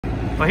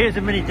Well, here's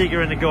a mini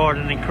digger in the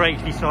garden and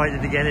Craig's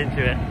decided to get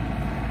into it.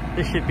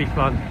 This should be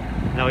fun.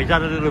 No, he's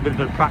had a little bit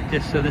of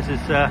practice, so this is,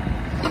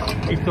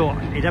 he thought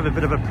he'd have a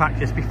bit of a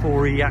practice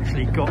before he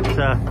actually got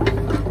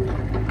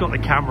the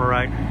camera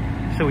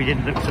out, so he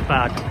didn't look so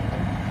bad.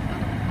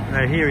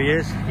 Now here he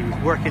is. He was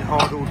working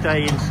hard all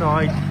day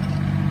inside,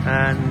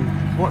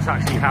 and what's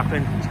actually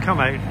happened, he's come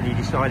out and he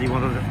decided he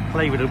wanted to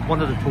play with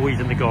one of the toys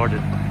in the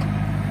garden.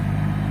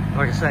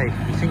 Like I say,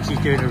 he thinks he's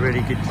doing a really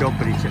good job,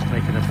 but he's just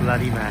making a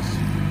bloody mess.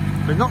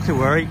 But not to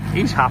worry,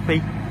 he's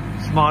happy,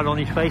 smile on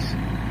his face.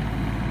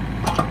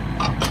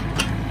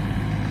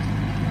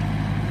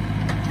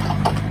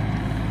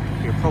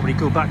 He'll probably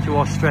go back to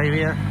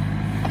Australia,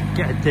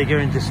 get a digger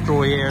and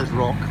destroy Ayers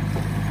Rock.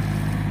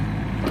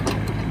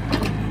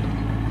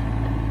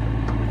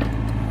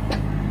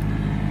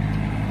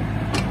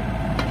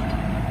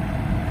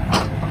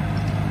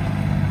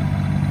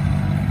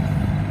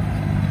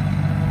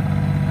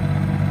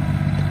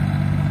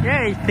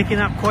 Yeah, he's picking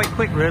up quite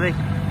quick, really.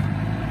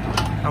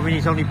 I mean,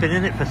 he's only been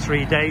in it for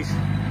 3 days.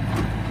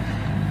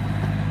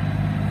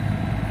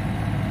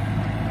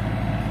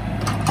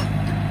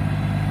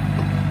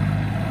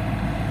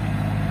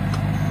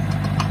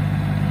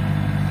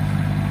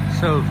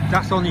 So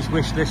that's on his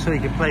wish list, so he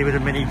can play with a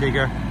mini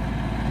digger.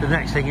 The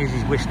next thing is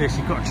his wish list,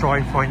 he's got to try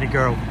and find a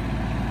girl.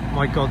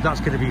 My God, that's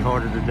going to be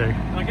harder to do.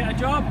 Can I get a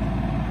job?